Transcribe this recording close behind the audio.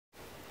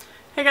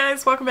Hey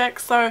guys, welcome back.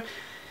 So,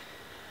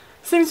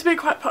 seems to be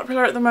quite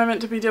popular at the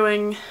moment to be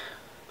doing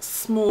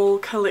small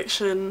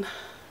collection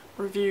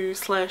review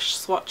slash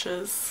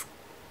swatches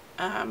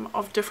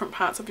of different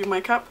parts of your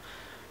makeup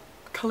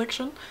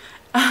collection.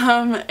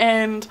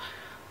 And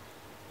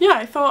yeah,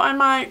 I thought I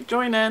might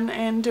join in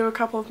and do a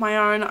couple of my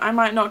own. I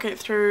might not get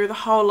through the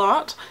whole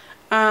lot,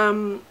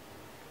 but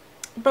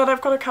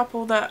I've got a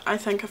couple that I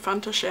think are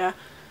fun to share,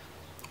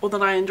 or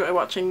that I enjoy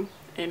watching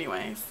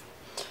anyways.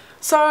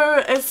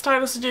 So, as the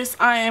title suggests,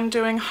 I am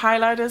doing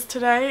highlighters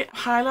today.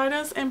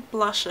 Highlighters and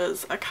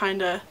blushes are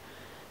kinda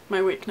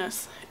my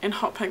weakness, and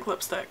hot pink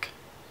lipstick.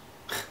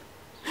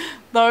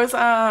 Those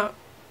are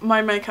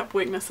my makeup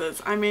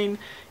weaknesses. I mean,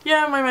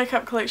 yeah, my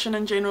makeup collection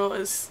in general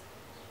is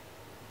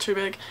too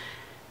big,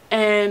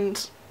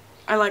 and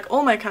I like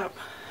all makeup,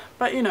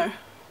 but you know,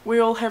 we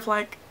all have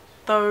like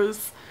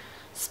those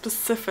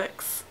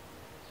specifics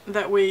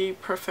that we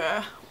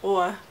prefer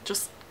or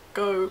just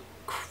go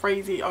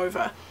crazy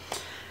over.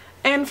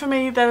 And for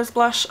me, that is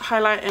blush,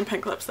 highlight and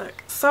pink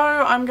lipstick. So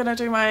I'm going to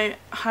do my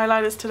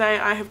highlighters today.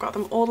 I have got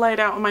them all laid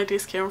out on my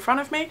desk here in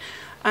front of me.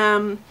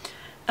 And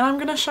I'm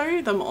going to show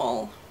you them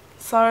all.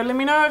 So let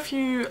me know if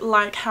you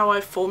like how I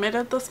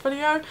formatted this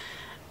video.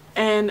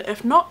 And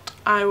if not,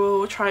 I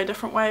will try a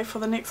different way for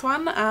the next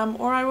one.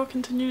 Or I will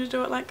continue to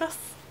do it like this.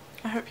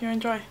 I hope you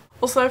enjoy.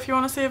 Also, if you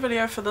want to see a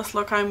video for this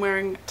look I'm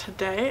wearing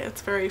today,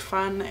 it's very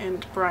fun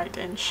and bright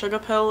and sugar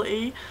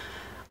pill-y.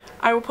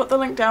 I will put the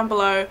link down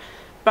below.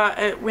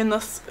 But when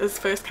this is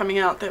first coming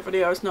out, that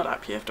video is not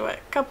up. You have to wait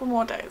a couple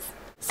more days.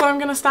 So I'm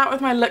going to start with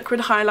my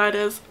liquid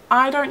highlighters.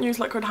 I don't use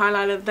liquid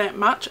highlighter that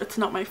much. It's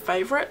not my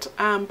favourite,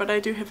 but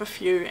I do have a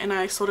few and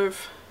I sort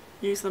of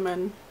use them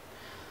in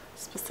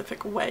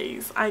specific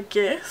ways, I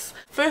guess.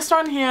 First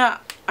one here,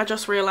 I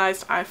just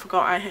realised I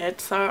forgot I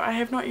had. So I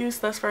have not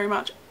used this very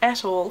much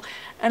at all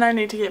and I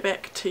need to get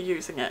back to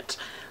using it.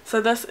 So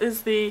this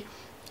is the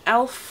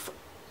e.l.f.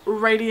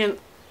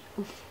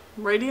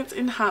 Radiance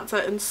Enhancer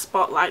in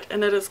Spotlight,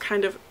 and it is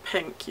kind of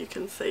pink, you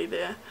can see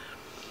there.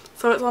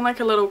 So it's on like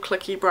a little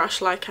clicky brush,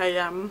 like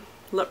a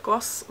lip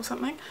gloss or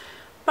something,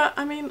 but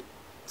I mean,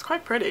 it's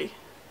quite pretty.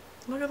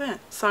 Look at that.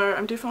 So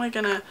I'm definitely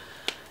gonna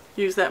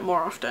use that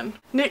more often.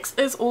 Next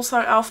is also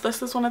e.l.f.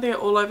 This is one of their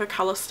all over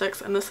colour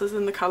sticks, and this is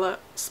in the colour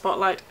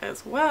Spotlight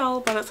as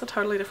well, but it's a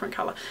totally different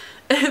colour.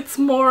 It's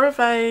more of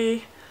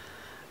a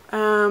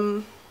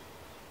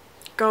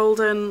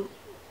golden,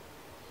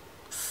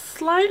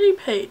 slightly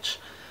peach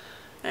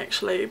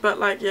actually, but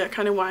like, yeah,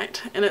 kind of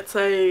white, and it's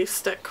a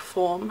stick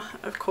form,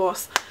 of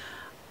course.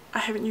 I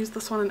haven't used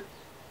this one in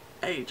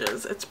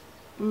ages. It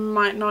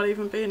might not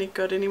even be any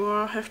good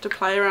anymore. I'll have to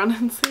play around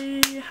and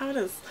see how it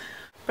is.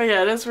 But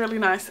yeah, it is really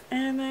nice,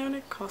 and they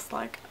only cost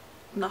like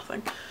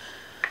nothing.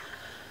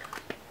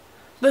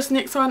 This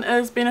next one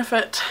is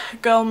Benefit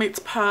Girl Meets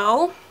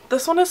Pearl.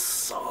 This one is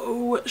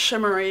so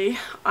shimmery.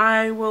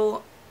 I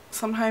will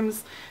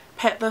sometimes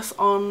pat this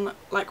on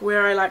like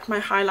where I like my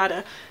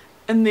highlighter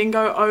and then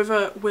go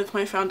over with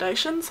my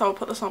foundation. So I'll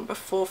put this on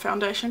before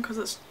foundation because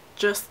it's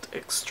just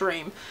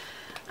extreme.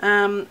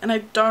 And I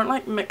don't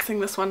like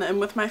mixing this one in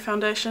with my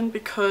foundation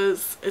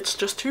because it's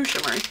just too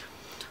shimmery.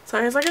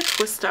 So here's like a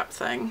twist up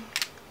thing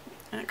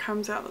and it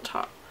comes out the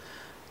top.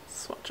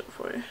 Swatch it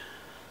for you.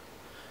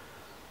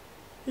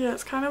 Yeah,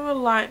 it's kind of a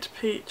light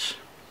peach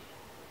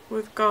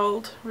with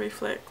gold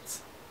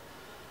reflects.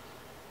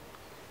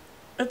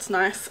 It's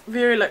nice,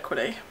 very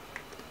liquidy.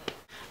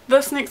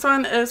 This next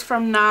one is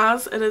from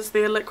NARS. It is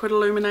their Liquid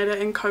Illuminator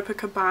in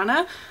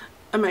Copacabana.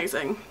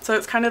 Amazing. So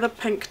it's kind of the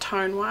pink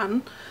tone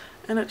one,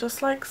 and it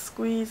just like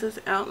squeezes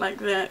out like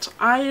that.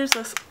 I use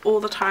this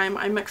all the time.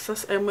 I mix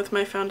this in with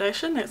my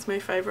foundation. That's my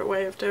favourite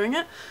way of doing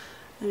it.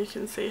 And you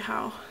can see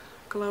how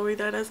glowy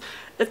that is.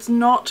 It's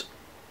not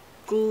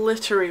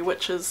glittery,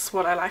 which is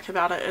what I like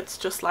about it. It's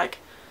just like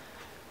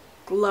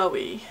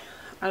glowy.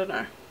 I don't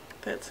know.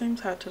 That seems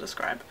hard to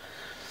describe.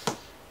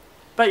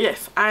 But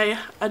yes, I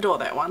adore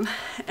that one.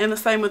 And the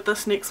same with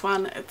this next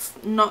one. It's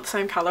not the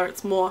same colour,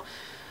 it's more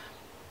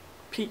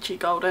peachy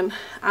golden.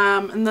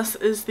 And this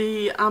is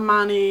the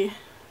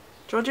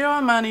Giorgio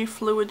Armani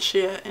Fluid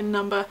Sheer in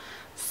number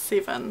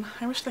 7.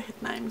 I wish they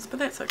had names, but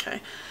that's okay.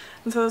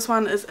 And so this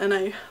one is in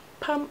a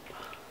pump.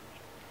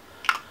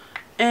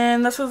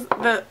 And this is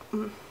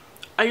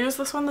I use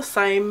this one in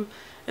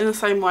the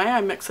same way.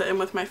 I mix it in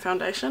with my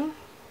foundation.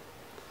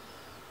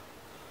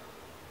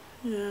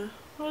 Yeah.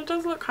 Well, it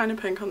does look kind of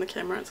pink on the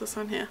camera, it's this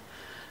one here,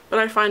 but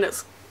I find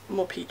it's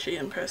more peachy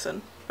in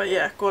person. But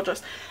yeah,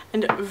 gorgeous,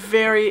 and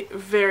very,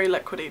 very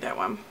liquidy, that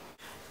one,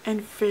 and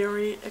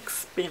very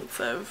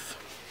expensive.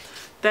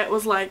 That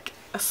was like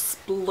a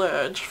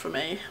splurge for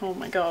me, oh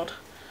my god.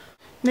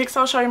 Next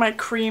I'll show you my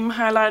cream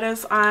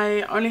highlighters.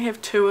 I only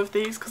have 2 of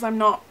these because I'm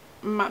not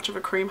much of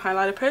a cream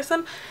highlighter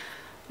person.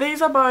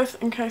 These are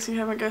both, in case you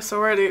haven't guessed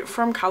already,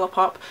 from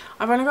Colourpop.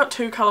 I've only got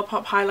 2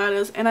 Colourpop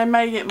highlighters and I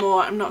may get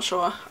more, I'm not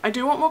sure. I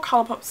do want more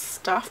Colourpop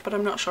stuff, but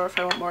I'm not sure if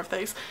I want more of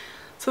these.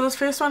 So this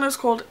first one is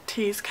called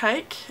Tease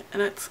Cake and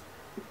it's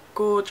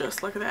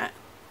gorgeous, look at that.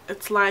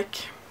 It's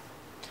like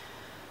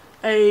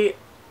a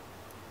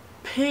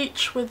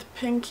peach with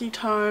pinky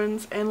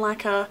tones and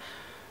like a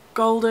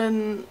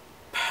golden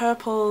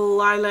purple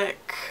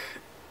lilac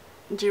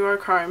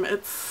duochrome.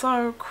 It's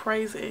so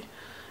crazy,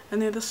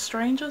 and they're the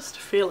strangest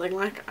feeling,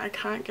 like I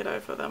can't get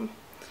over them.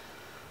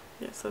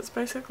 Yeah, so it's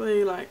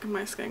basically like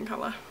my skin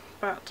colour,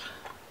 but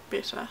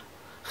better.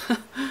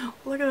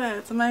 Look at that,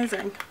 it's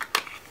amazing.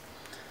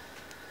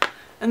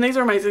 And these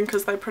are amazing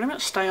because they pretty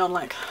much stay on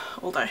like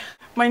all day.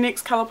 My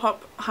next Colourpop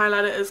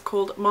highlighter is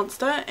called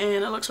Monster,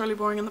 and it looks really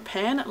boring in the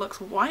pan. It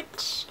looks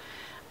white,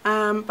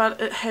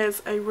 but it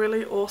has a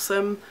really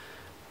awesome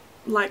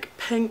like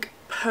pink,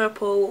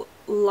 purple,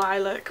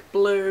 lilac,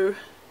 blue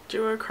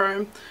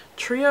duochrome,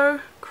 trio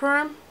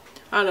chrome,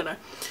 I don't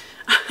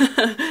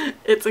know.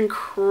 It's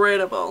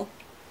incredible.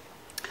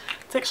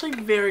 It's actually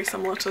very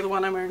similar to the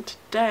one I'm wearing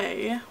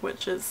today,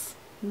 which is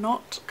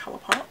not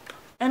Colourpop.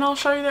 And I'll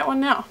show you that one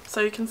now so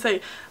you can see.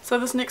 So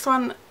this next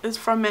one is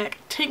from MAC.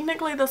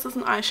 Technically this is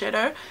an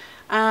eyeshadow,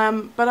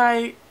 but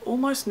I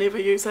almost never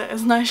use it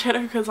as an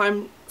eyeshadow because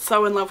I'm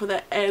so in love with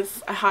it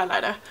as a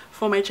highlighter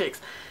for my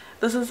cheeks.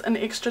 This is an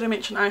Extra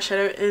Dimension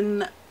eyeshadow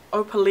in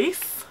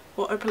Opalescence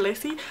or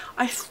Opalescence.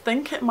 I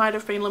think it might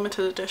have been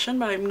limited edition,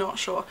 but I'm not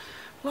sure.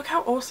 Look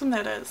how awesome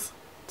that is.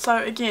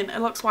 So again,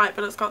 it looks white,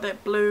 but it's got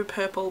that blue,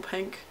 purple,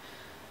 pink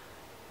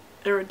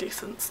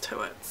iridescence to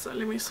it. So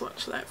let me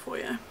swatch that for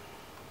you.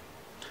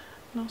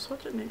 And I'll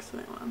swatch it next to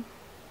that one.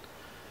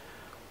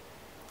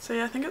 So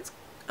yeah, I think it's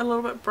a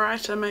little bit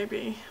brighter,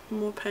 maybe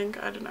more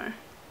pink, I don't know.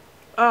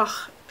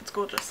 Ugh, it's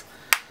gorgeous.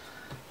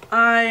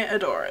 I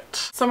adore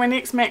it. So my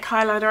next MAC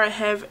highlighter I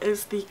have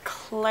is the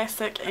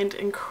classic and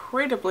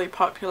incredibly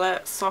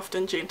popular Soft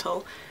and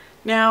Gentle.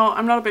 Now,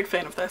 I'm not a big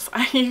fan of this.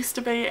 I used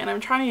to be, and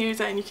I'm trying to use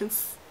it, and you can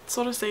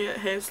sort of see it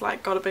has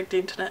like got a big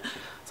dent in it.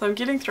 So I'm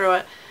getting through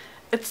it.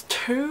 It's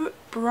too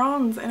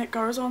bronze, and it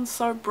goes on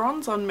so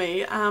bronze on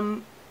me.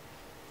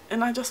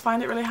 And I just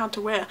find it really hard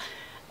to wear,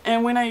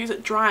 and when I use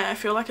it dry I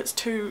feel like it's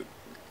too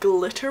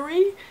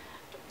glittery,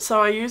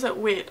 so I use it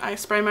wet. I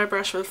spray my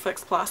brush with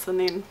Fix Plus and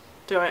then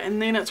do it,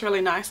 and then it's really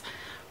nice.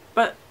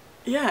 But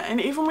yeah, and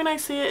even when I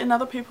see it in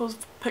other people's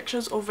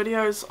pictures or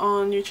videos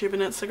on YouTube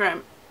and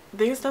Instagram,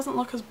 theirs doesn't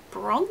look as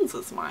bronze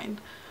as mine.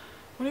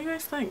 What do you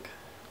guys think?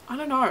 I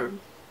don't know.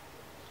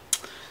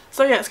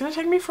 So yeah, it's going to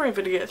take me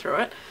forever to get through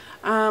it.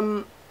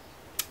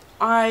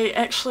 I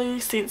actually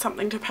sent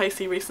something to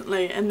Pacey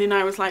recently, and then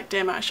I was like,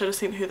 damn it, I should have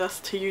sent her this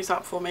to use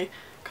up for me,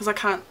 because I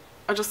can't,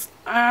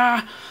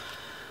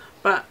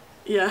 but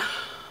yeah,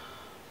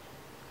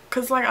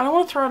 because like I don't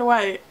want to throw it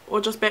away or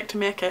just back to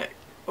MAC it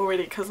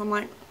already, because I'm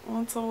like,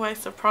 well, it's a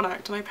waste of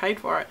product and I paid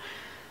for it.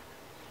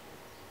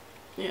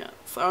 Yeah,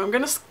 so I'm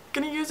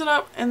gonna use it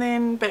up and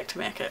then back to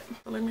MAC it.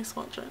 So let me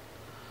swatch it.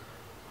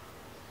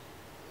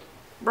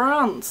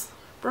 Bronze,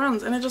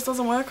 and it just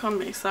doesn't work on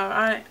me, so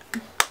I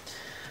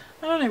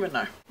don't even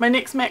know. My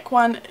next MAC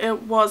one,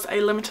 it was a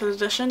limited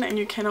edition, and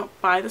you cannot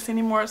buy this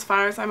anymore as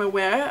far as I'm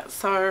aware,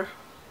 so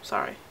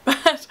sorry,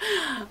 but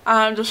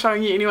I'm just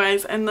showing you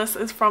anyways. And this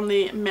is from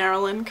the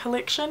Marilyn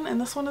collection,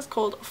 and this one is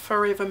called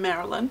Forever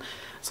Marilyn.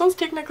 This one's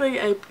technically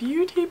a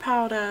beauty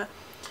powder,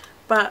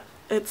 but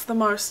it's the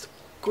most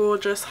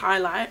gorgeous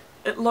highlight.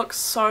 It looks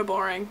so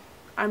boring.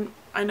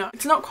 I know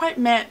it's not quite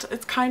matte,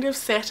 it's kind of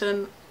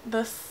satin.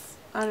 This,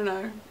 I don't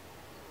know,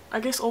 I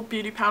guess all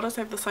beauty powders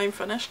have the same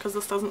finish because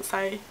this doesn't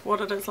say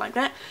what it is like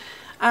that,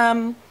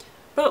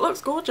 but it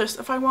looks gorgeous.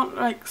 If I want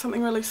like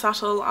something really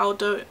subtle,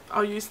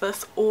 I'll use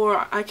this,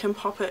 or I can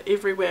pop it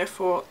everywhere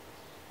for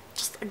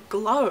just a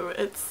glow.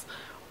 It's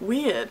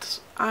weird.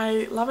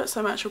 I love it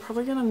so much. You're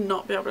probably gonna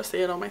not be able to see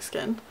it on my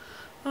skin.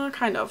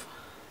 Kind of.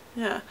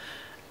 Yeah,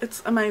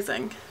 it's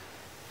amazing.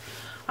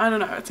 I don't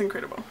know, it's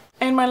incredible.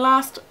 And my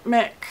last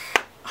MAC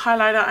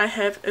highlighter I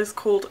have is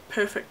called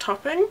Perfect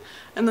Topping,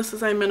 and this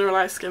is a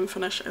mineralized skin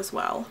finish as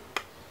well,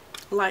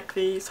 like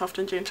the Soft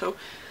and Gentle.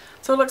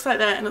 So it looks like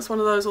that, and it's one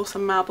of those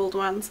awesome marbled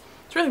ones.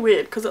 It's really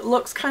weird because it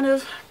looks kind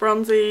of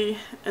bronzy,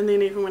 and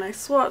then even when I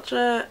swatch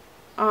it,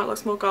 oh, it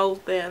looks more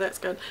gold there. That's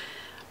good.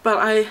 But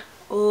I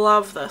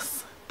love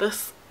this.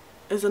 This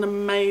is an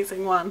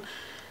amazing one.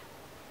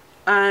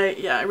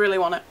 Yeah, I really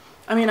want it.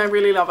 I mean, I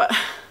really love it.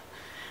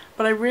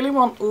 But I really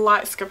want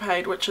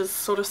Lightscapade, which is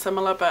sort of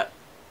similar but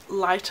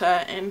lighter,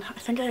 and I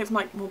think it has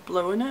like more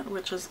blue in it,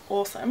 which is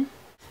awesome.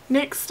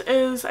 Next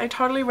is a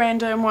totally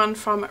random one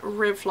from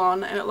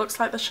Revlon, and it looks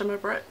like the shimmer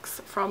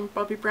bricks from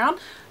Bobbi Brown.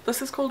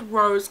 This is called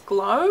Rose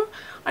Glow.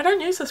 I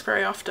don't use this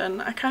very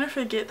often. I kind of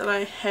forget that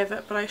I have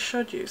it, but I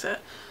should use it.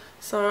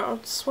 So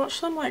I'll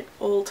swatch them like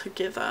all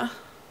together.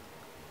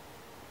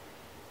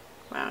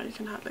 Wow, you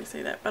can hardly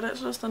see that, but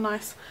it's just a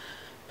nice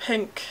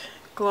pink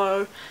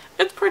glow.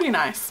 It's pretty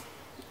nice.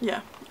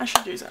 Yeah, I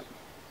should use it.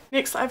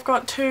 Next I've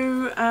got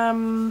two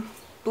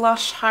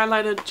blush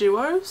highlighter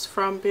duos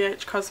from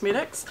BH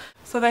Cosmetics.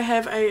 So they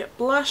have a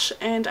blush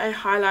and a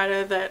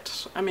highlighter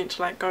that are meant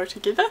to like go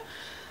together.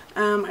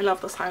 I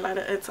love this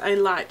highlighter. It's a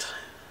light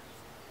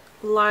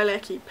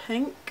lilac-y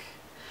pink,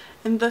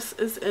 and this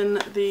is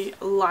in the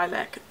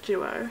lilac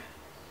duo.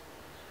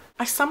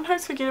 I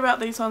sometimes forget about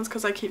these ones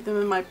because I keep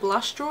them in my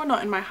blush drawer,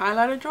 not in my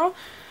highlighter drawer.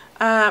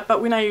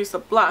 but when I use the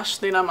blush,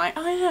 then I'm like,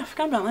 oh yeah, I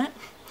forgot about that.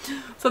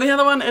 So the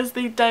other one is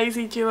the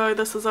Daisy Duo.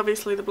 This is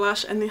obviously the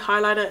blush, and the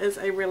highlighter is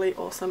a really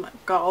awesome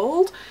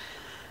gold,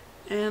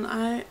 and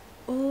I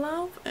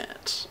love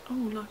it. Oh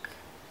look,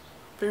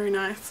 very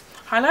nice.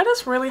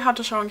 Highlighter's really hard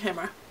to show on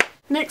camera.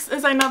 Next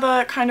is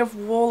another kind of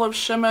wall of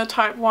shimmer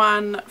type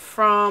one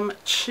from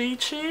Chi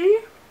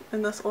Chi,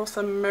 in this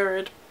awesome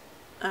mirrored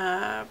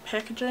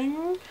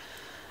packaging,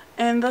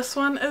 and this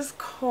one is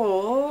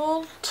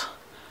called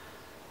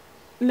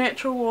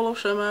Natural Wall of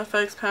Shimmer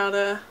Face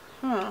Powder.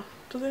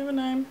 Does it have a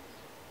name?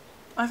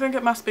 I think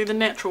it must be the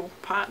natural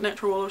part,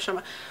 Natural Wall of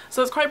Shimmer.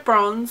 So it's quite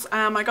bronze.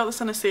 I got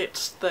this in a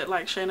set that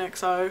like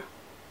XO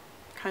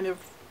kind of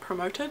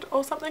promoted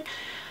or something.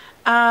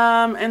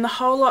 And the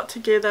whole lot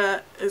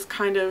together is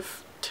kind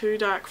of too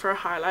dark for a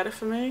highlighter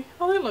for me.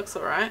 Oh, that looks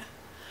alright.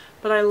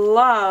 But I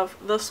love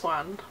this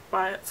one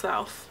by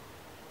itself.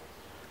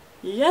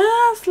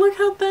 Yes, look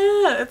at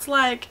that. It's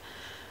like,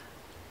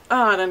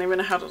 oh, I don't even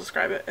know how to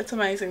describe it. It's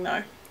amazing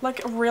though.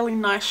 Like a really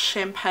nice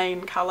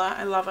champagne colour.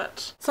 I love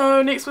it.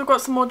 So next we've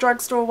got some more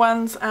drugstore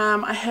ones.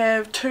 I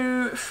have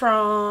two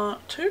powder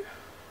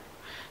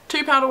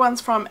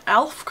ones from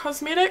Elf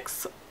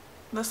Cosmetics.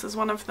 This is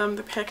one of them.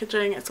 The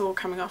packaging, it's all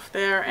coming off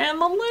there, and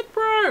the lid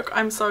broke.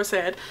 I'm so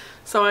sad.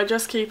 So I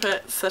just keep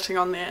it sitting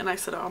on there and I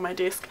sit it on my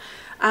desk.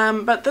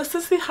 But this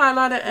is the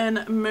highlighter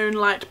in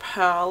Moonlight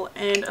Pearl,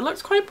 and it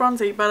looks quite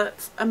bronzy, but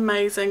it's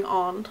amazing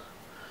on.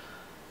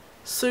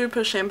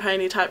 Super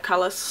champagne-y type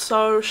colour,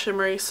 so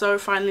shimmery, so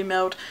finely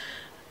milled.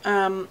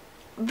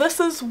 This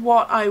is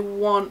what I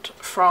want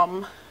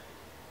from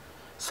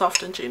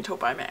Soft and Gentle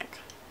by MAC.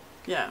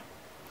 Yeah.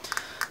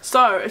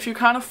 So if you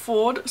can't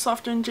afford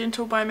Soft and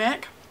Gentle by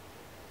MAC,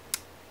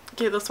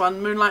 get this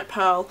one, Moonlight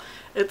Pearl.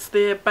 It's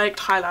their baked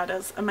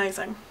highlighters,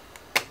 amazing.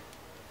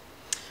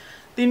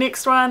 The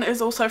next one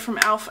is also from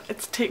Elf.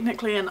 It's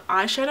technically an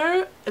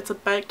eyeshadow. It's a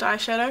baked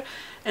eyeshadow,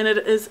 and it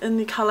is in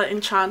the colour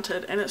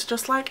Enchanted, and it's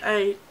just like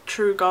a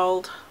true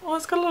gold. Oh,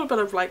 it's got a little bit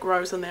of like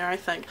rose in there, I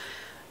think.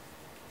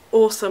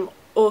 Awesome,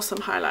 awesome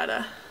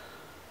highlighter.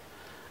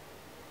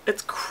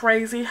 It's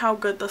crazy how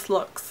good this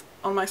looks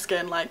on my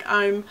skin. Like,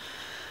 I'm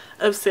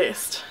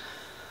obsessed,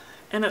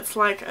 and it's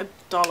like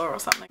 $1 or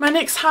something. My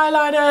next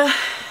highlighter,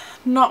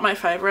 not my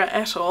favourite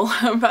at all,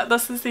 but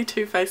this is the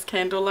Too Faced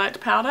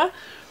Candlelight Powder.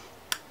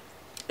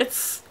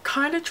 It's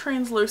kind of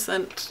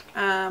translucent,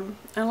 and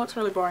it looks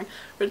really boring,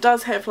 but it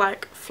does have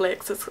like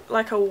flecks. It's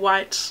like a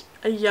white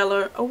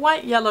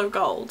yellow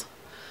gold,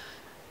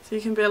 so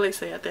you can barely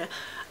see it there.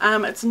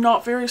 It's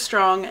not very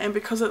strong, and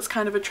because it's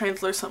kind of a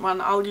translucent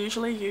one, I'll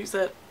usually use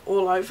it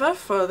all over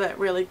for that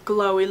really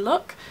glowy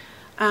look,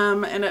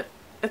 and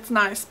it's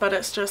nice, but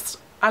it's just,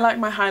 I like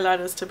my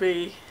highlighters to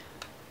be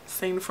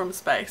seen from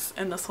space,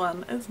 and this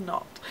one is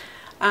not.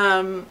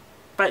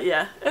 But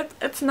yeah,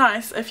 it's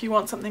nice if you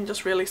want something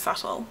just really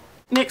subtle.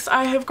 Next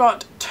I have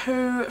got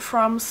two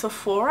from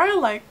Sephora,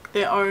 like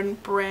their own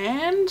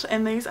brand,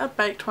 and these are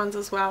baked ones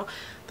as well.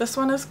 This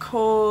one is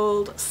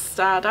called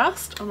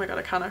Stardust. Oh my god,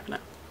 I can't open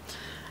it.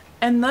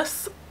 And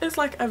this is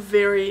like a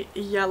very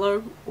yellow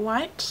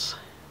white,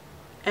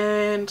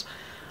 and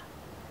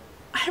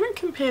I haven't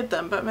compared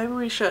them, but maybe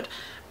we should.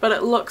 But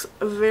it looks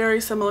very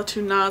similar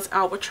to NARS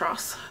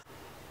Albatross.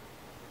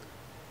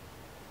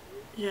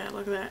 Yeah,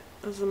 look at that.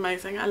 This is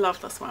amazing. I love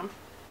this one.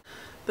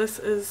 This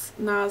is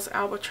NARS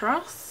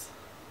Albatross.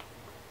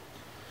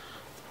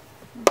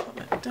 Put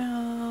that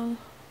down.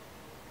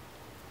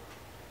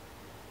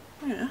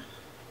 Yeah.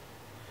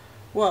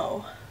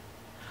 Whoa.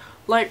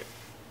 Like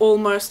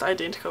almost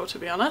identical, to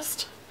be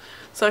honest.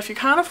 So if you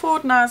can't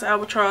afford NARS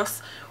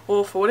Albatross,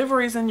 or for whatever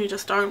reason you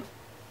just don't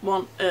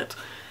want it,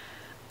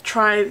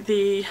 try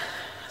the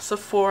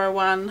Sephora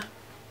one,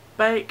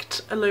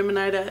 Baked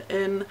Illuminator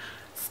in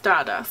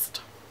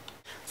Stardust.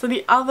 So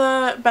the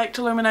other baked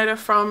illuminator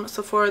from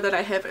Sephora that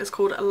I have is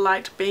called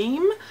Light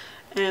Beam,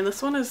 and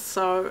this one is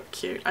so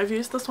cute. I've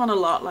used this one a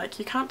lot. Like,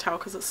 you can't tell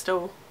because it's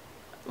still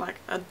like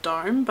a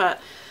dome,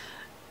 but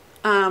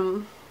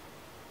yeah,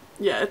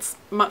 it's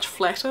much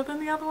flatter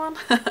than the other one.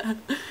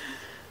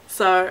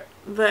 So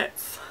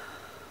that's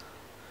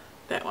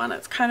that one.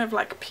 It's kind of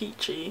like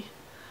peachy.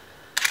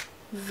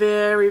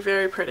 Very,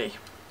 very pretty.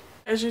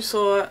 As you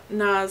saw,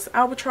 NARS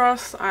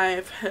Albatross,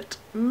 I've hit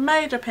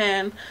major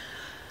pan.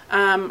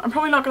 I'm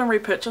probably not going to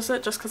repurchase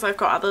it just because I've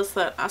got others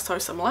that are so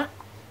similar.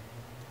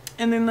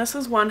 And then this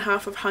is one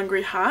half of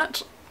Hungry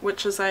Heart,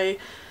 which is a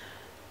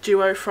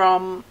duo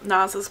from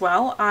NARS as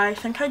well. I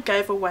think I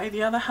gave away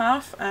the other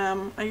half.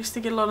 I used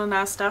to get a lot of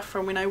NARS stuff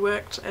from when I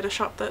worked at a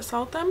shop that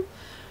sold them,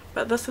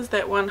 but this is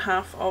that one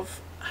half of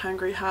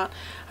Hungry Heart.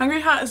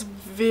 Hungry Heart is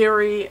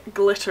very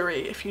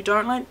glittery. If you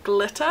don't like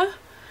glitter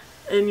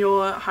in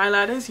your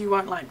highlighters, you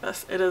won't like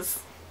this. It is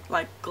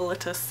like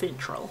glitter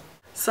central.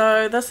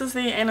 So this is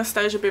the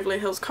Anastasia Beverly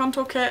Hills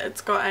Contour Kit. It's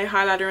got a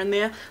highlighter in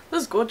there.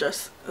 This is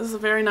gorgeous. This is a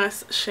very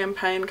nice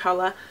champagne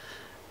colour.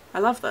 I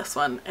love this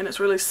one, and it's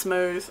really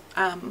smooth.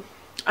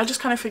 I just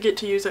kind of forget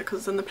to use it because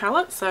it's in the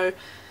palette, so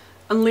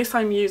unless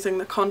I'm using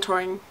the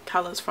contouring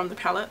colours from the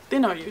palette,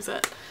 then I'll use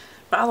it.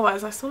 but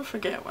otherwise I sort of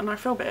forget and I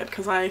feel bad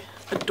because I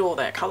adore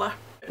that colour.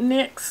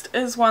 Next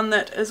is one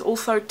that is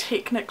also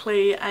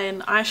technically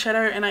an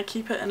eyeshadow, and I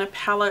keep it in a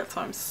palette,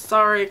 so I'm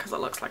sorry because it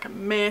looks like a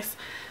mess,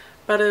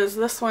 but it is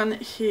this one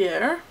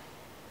here.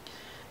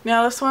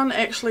 Now this one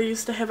actually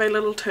used to have a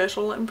little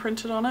turtle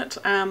imprinted on it,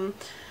 and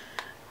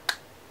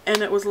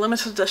it was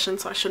limited edition,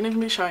 so I shouldn't even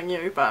be showing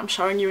you, but I'm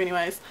showing you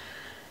anyways.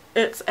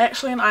 It's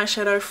actually an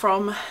eyeshadow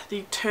from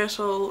the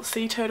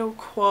Sea Turtle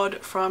Quad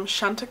from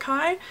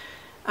Shantakai.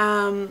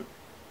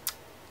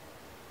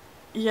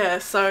 Yeah,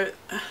 so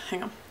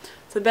hang on.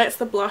 So that's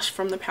the blush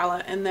from the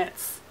palette, and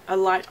that's a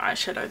light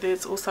eyeshadow.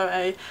 There's also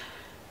a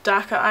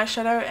darker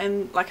eyeshadow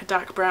and like a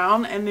dark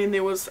brown, and then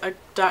there was a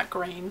dark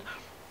green.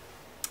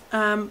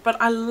 But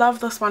I love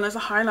this one as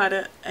a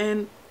highlighter,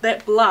 and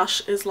that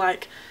blush is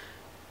like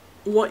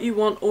what you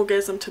want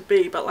Orgasm to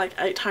be, but like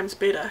 8 times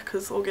better,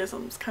 because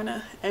Orgasm's kind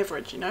of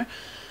average, you know.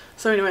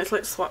 So anyways,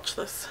 let's swatch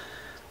this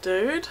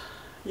dude.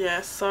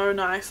 Yeah, so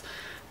nice.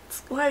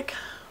 It's like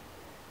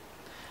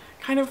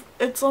kind of,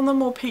 it's on the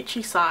more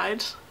peachy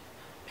side.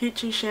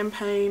 Peachy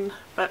champagne,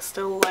 but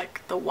still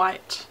like the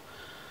whiteness.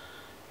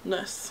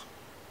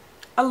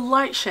 A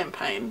light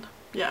champagne,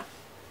 yeah.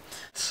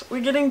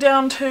 We're getting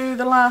down to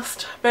the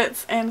last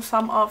bits and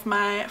some of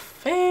my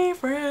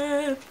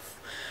favourites.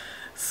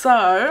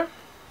 So,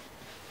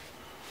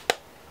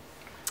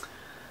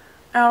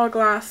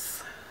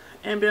 Hourglass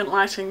Ambient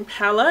Lighting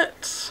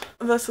Palette.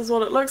 This is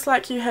what it looks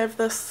like. You have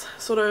this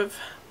sort of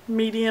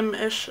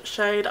medium-ish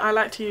shade. I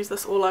like to use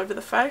this all over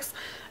the face.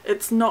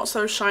 It's not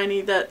so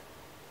shiny that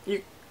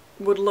you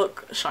would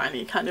look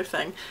shiny kind of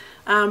thing,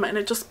 and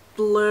it just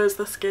blurs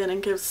the skin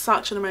and gives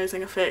such an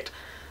amazing effect.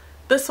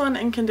 This one,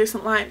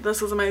 Incandescent Light,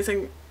 this is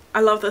amazing. I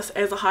love this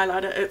as a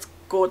highlighter. It's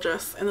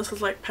gorgeous, and this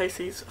is like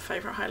Pacey's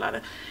favourite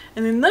highlighter.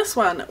 And then this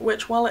one,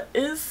 which while it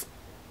is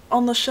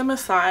on the shimmer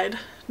side,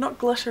 not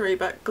glittery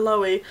but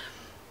glowy,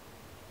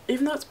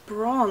 even though it's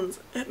bronze,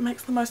 it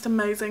makes the most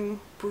amazing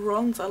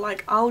bronzer.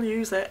 Like, I'll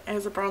use it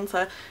as a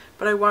bronzer,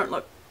 but I won't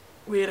look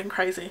weird and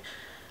crazy.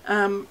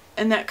 And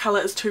that colour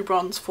is too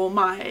bronze for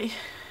my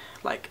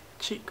like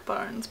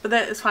cheekbones, but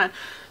that is fine.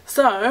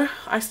 So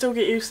I still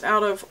get use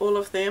out of all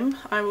of them.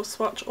 I will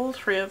swatch all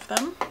 3 of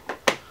them.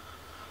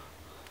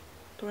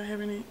 Do I have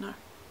any? No.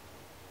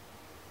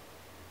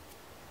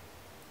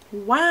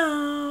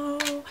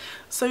 Wow!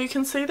 So you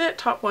can see that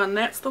top one,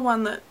 that's the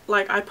one that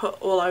like I put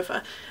all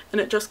over,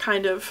 and it just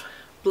kind of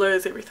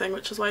blurs everything,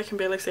 which is why you can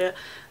barely see it.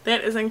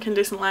 That is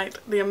Incandescent Light,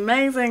 the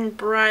amazing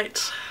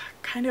bright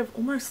kind of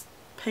almost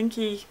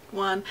pinky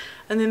one,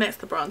 and then that's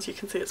the bronze. You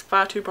can see it's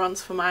far too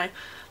bronze for my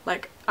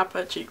like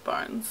upper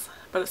cheekbones,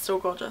 but it's still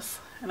gorgeous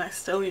and I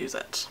still use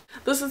it.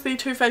 This is the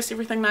Too Faced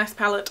Everything Nice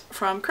palette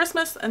from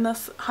Christmas, and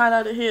this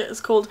highlighter here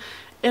is called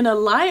Inner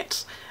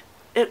Light.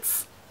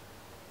 It's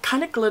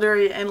kind of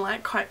glittery and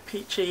like quite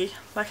peachy,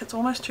 like it's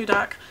almost too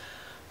dark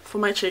for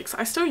my cheeks.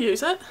 I still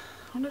use it.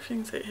 I wonder if you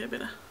can see it here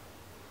better.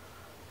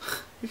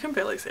 You can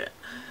barely see it.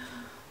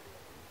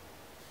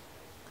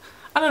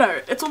 I don't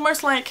know, it's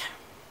almost like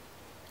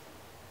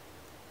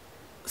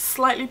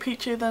slightly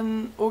peachier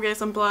than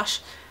Orgasm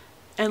Blush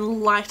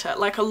and lighter,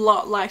 like a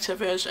lot lighter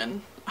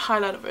version,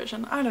 highlighter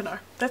version. I don't know,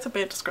 that's a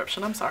bad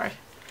description, I'm sorry.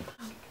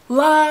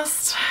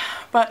 Last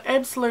but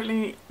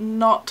absolutely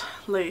not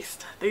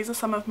least, these are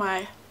some of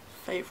my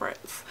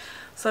favourites.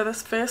 So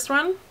this first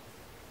one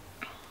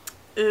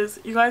is,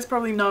 you guys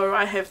probably know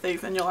I have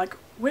these and you're like,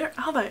 where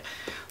are they?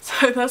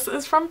 So this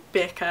is from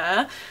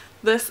Becca.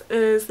 This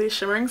is the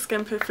Shimmering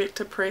Skin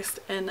Perfector pressed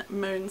in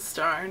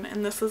Moonstone,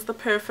 and this is the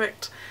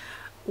perfect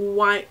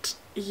white,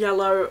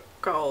 yellow,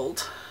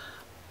 gold,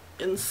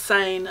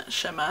 insane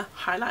shimmer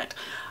highlight.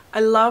 I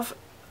love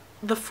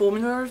the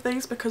formula of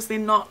these because they're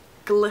not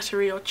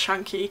glittery or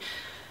chunky.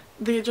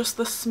 They're just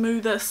the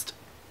smoothest,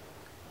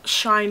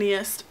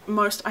 shiniest,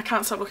 most, I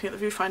can't stop looking at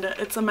the viewfinder,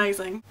 it's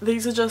amazing.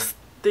 These are just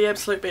the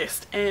absolute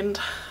best, and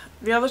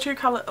the other 2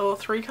 colour or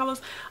 3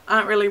 colours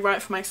aren't really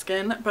right for my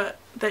skin, but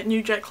that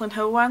new Jaclyn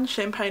Hill one,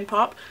 Champagne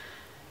Pop,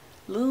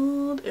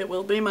 Lord, it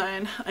will be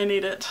mine. I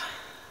need it.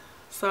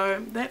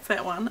 So that's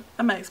that one,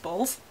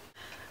 Amazeballs.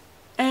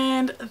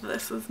 And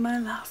this is my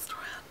last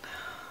one.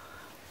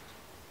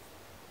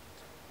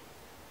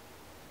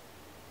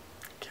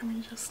 Can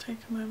we just take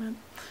a moment?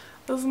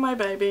 This is my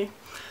baby.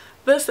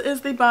 This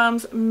is the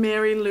Balm's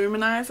Mary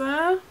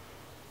Luminizer.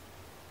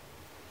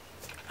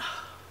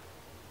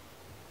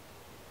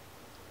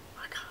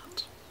 I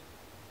can't.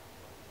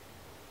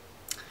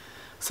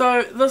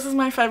 So this is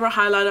my favourite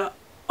highlighter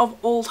of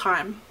all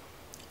time.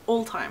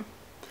 All time.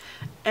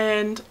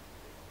 And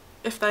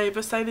if they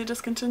ever say they're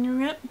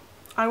discontinuing it,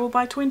 I will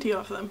buy 20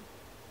 of them.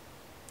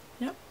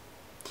 Yep.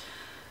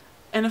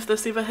 And if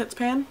this ever hits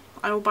pan,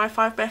 I will buy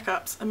 5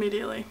 backups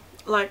immediately.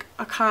 Like,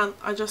 I can't,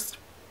 I just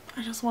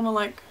want to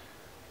like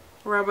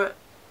rub it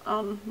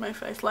on my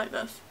face like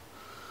this.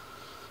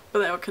 But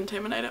that would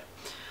contaminate it.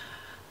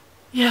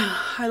 Yeah,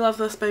 I love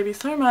this baby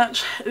so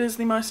much. It is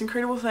the most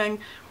incredible thing.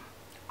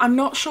 I'm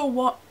not sure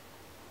what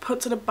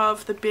puts it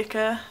above the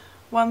Becca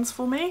ones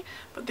for me,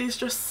 but there's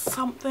just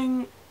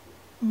something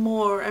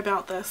more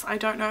about this. I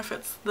don't know if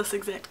it's this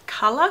exact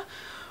colour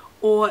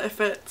or if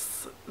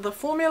it's the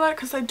formula,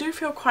 because they do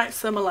feel quite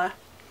similar.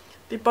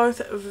 They're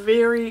both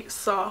very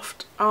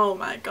soft. Oh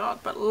my god,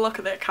 but look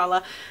at that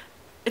colour.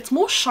 It's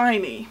more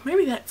shiny.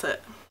 Maybe that's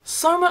it.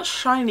 So much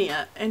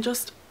shinier and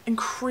just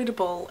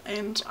incredible,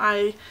 and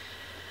I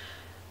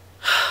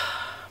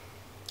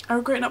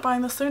regret not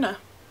buying this sooner.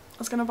 I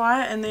was going to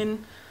buy it and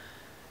then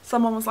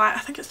someone was like, I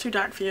think it's too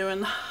dark for you,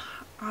 and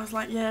I was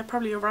like, yeah,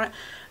 probably you're right.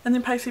 And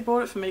then Pacey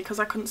bought it for me because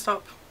I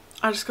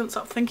just couldn't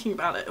stop thinking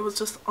about it. It was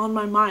just on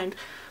my mind.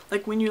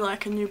 Like when you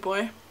like a new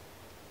boy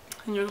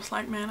and you're just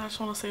like, man, I just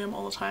want to see him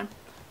all the time.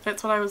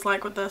 That's what I was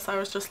like with this. I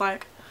was just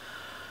like,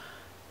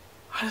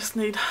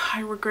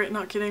 I regret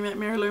not getting that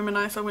Mirror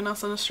Luminizer when I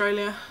was in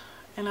Australia,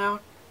 and now,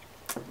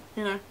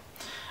 you know.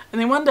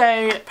 And then one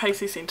day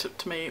Pacey sent it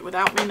to me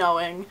without me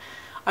knowing.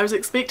 I was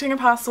expecting a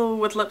parcel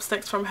with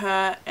lipsticks from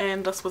her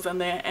and this was in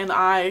there, and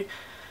I've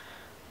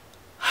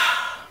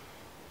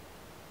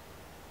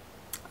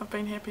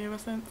been happy ever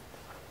since.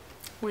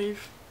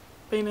 We've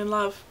been in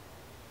love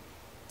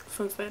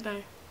since that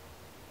day,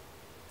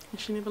 and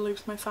she never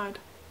leaves my side.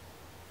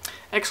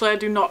 Actually, I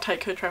do not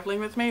take her travelling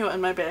with me or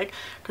in my bag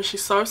because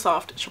she's so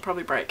soft she'll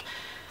probably break,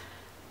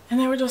 and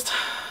that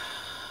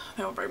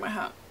would break my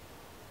heart.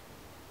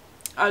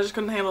 I just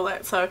couldn't handle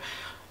that, so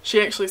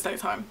she actually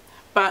stays home.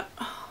 But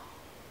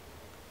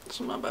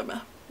it's my baby,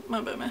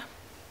 my baby.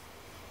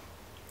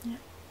 Yeah.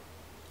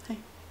 Hey,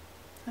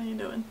 how you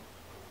doing?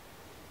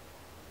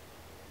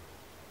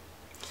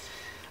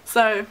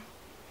 So,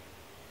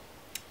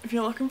 if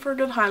you're looking for a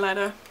good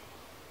highlighter,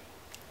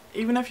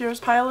 even if you're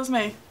as pale as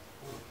me,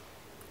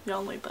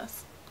 y'all need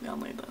this. Y'all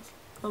need this.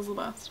 This is the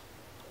best.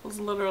 This is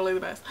literally the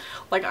best.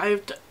 Like I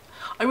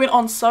went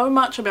on so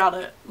much about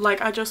it.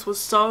 Like I just was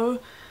so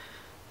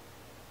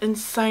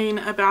insane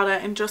about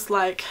it and just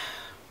like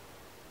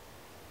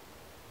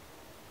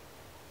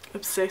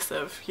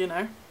obsessive, you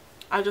know.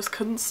 I just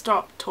couldn't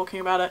stop talking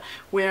about it,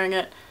 wearing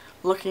it,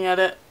 looking at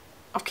it.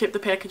 I've kept the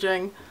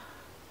packaging.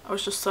 I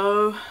was just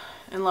so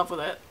in love with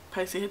it.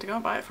 Pacey had to go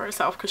and buy it for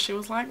herself because she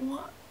was like,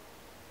 what?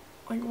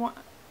 Like what?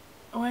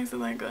 Why is it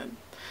that good?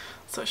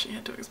 So she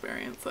had to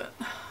experience it,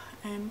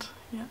 and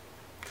yeah,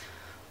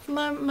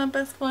 my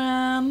best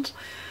friend.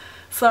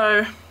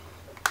 So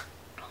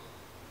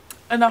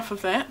enough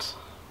of that.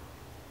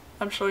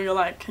 I'm sure you're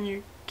like, can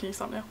you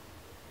stop now?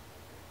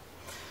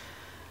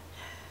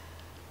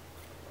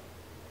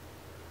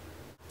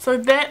 So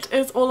that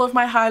is all of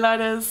my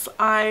highlighters.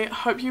 I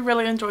hope you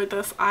really enjoyed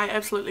this. I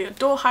absolutely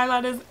adore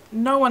highlighters.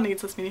 No one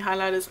needs this many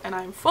highlighters, and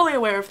I'm fully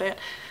aware of that.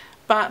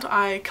 But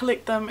I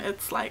collect them.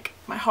 It's like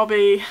my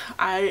hobby.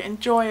 I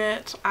enjoy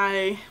it.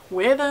 I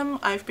wear them.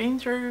 I've been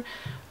through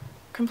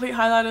complete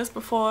highlighters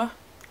before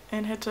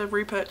and had to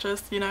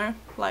repurchase, you know.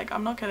 Like,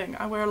 I'm not kidding.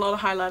 I wear a lot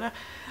of highlighter.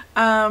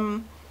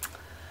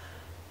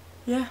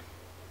 Yeah.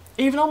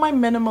 Even on my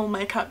minimal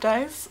makeup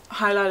days,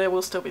 highlighter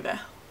will still be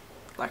there.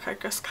 Like, I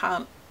just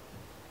can't.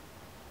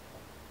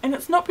 And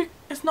it's not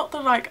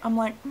that like I'm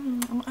like,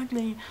 I'm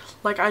ugly.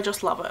 Like, I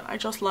just love it. I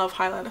just love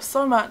highlighter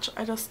so much.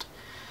 I just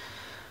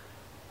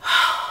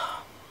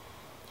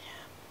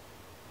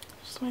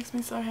makes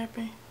me so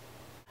happy.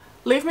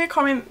 Leave me a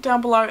comment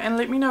down below and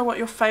let me know what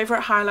your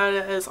favourite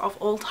highlighter is of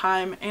all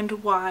time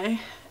and why,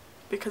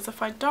 because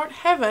if I don't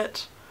have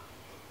it,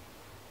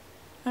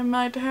 I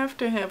might have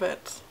to have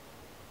it.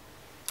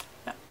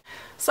 Yeah.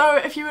 So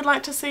if you would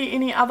like to see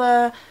any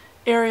other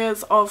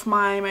areas of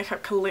my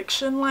makeup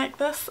collection like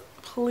this,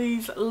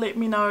 please let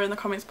me know in the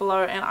comments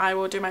below and I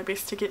will do my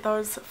best to get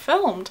those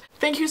filmed.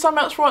 Thank you so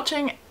much for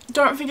watching.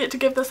 Don't forget to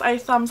give this a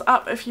thumbs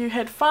up if you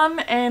had fun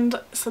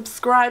and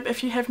subscribe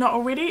if you have not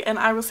already, and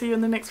I will see you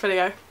in the next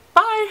video.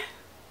 Bye!